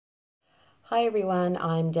Hi everyone,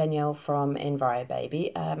 I'm Danielle from Enviro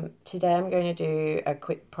Baby. Today I'm going to do a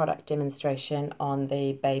quick product demonstration on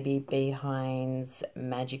the Baby Beehinds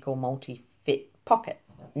Magical Multi-Fit Pocket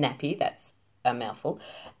Nappy. That's a mouthful.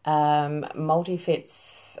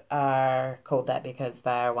 Multi-Fits are called that because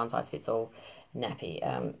they're one size fits all nappy.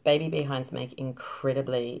 Baby Beehinds make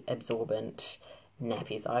incredibly absorbent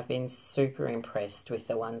nappies. I've been super impressed with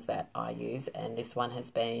the ones that I use, and this one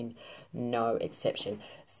has been no exception.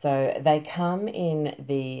 So they come in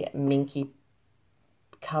the minky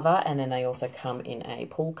cover, and then they also come in a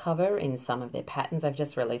pull cover in some of their patterns. They've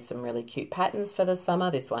just released some really cute patterns for the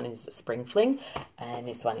summer. This one is Spring Fling, and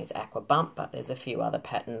this one is Aqua Bump, but there's a few other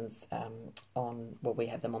patterns we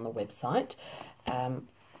have them on the website.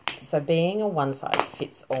 So being a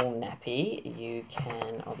one-size-fits-all nappy, you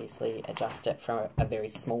can obviously adjust it from a very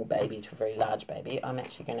small baby to a very large baby. I'm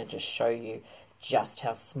actually going to just show you just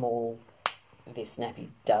how small this nappy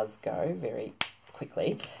does go very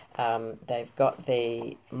quickly. They've got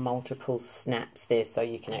the multiple snaps there so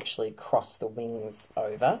you can actually cross the wings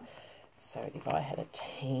over. So if I had a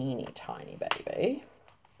teeny tiny baby,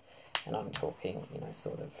 and I'm talking, you know,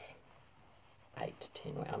 sort of 8 to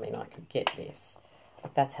 10, I mean, I could get this.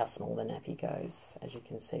 That's how small the nappy goes. As you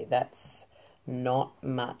can see, that's not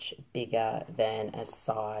much bigger than a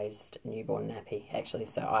sized newborn nappy, actually.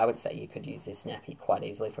 So I would say you could use this nappy quite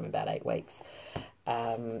easily from about 8 weeks.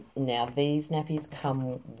 Now, these nappies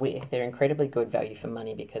come with, they're incredibly good value for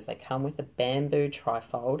money because they come with a bamboo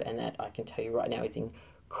trifold, and that I can tell you right now is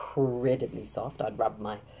incredibly soft. I'd rub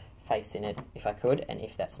my face in it if I could, and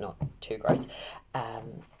if that's not too gross.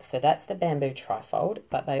 So that's the bamboo trifold,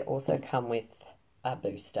 but they also come with a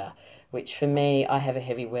booster, which for me, I have a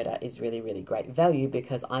heavy wetter, is really, really great value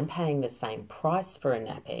because I'm paying the same price for a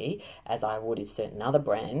nappy as I would in certain other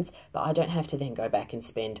brands, but I don't have to then go back and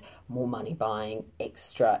spend more money buying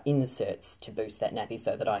extra inserts to boost that nappy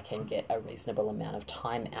so that I can get a reasonable amount of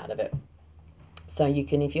time out of it. So you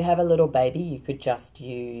can, if you have a little baby, you could just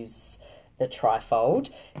use the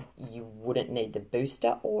trifold. You wouldn't need the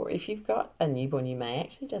booster, or if you've got a newborn, you may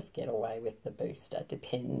actually just get away with the booster.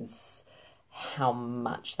 Depends how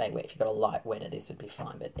much they wet. If you've got a light wetter, this would be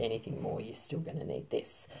fine, but anything more, you're still going to need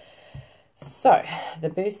this. So the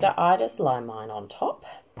booster, I just lie mine on top,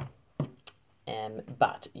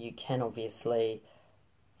 but you can obviously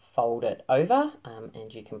fold it over,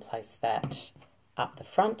 and you can place that up the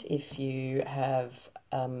front if you have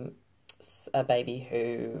a baby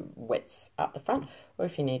who wets up the front, or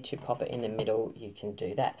if you need to pop it in the middle, you can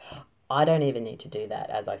do that. I don't even need to do that.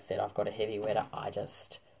 As I said, I've got a heavy wetter. I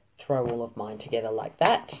just throw all of mine together like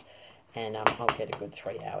that, and I'll get a good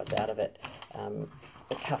 3 hours out of it.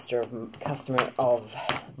 A customer of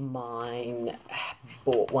mine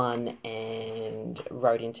bought one and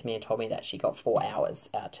wrote into me and told me that she got 4 hours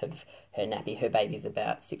out of her nappy. Her baby's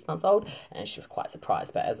about 6 months old, and she was quite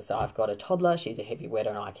surprised. But as I said, I've got a toddler, she's a heavy wetter,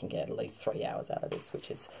 and I can get at least 3 hours out of this,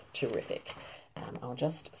 which is terrific. I'll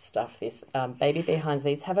just stuff this. Baby Beehinds,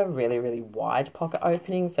 these have a really, really wide pocket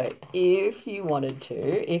opening, so if you wanted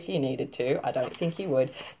to, if you needed to, I don't think you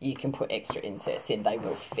would, you can put extra inserts in, they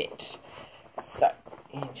will fit. So,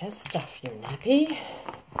 you just stuff your nappy,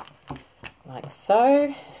 like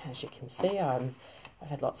so. As you can see, I've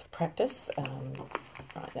had lots of practice.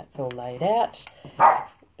 Right, that's all laid out.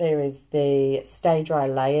 There is the stay dry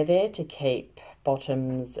layer there to keep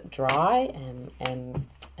bottoms dry, and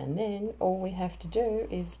then all we have to do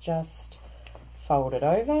is just fold it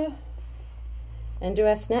over and do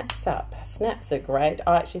our snaps up. Snaps are great.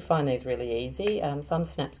 I actually find these really easy. Some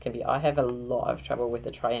snaps can be, I have a lot of trouble with the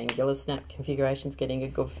triangular snap configurations getting a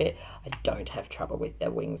good fit. I don't have trouble with the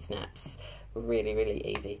wing snaps. Really, really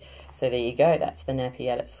easy. So there you go. That's the nappy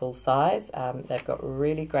at its full size. They've got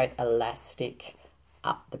really great elastic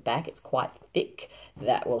up the back. It's quite thick.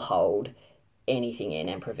 That will hold anything in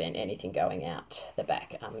and prevent anything going out the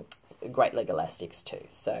back. Great leg elastics too.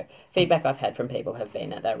 So feedback I've had from people have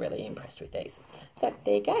been that they're really impressed with these. So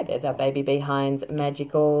there you go. There's our Baby Beehinds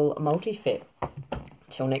Magical Multi-Fit.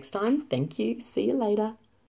 Till next time, thank you. See you later.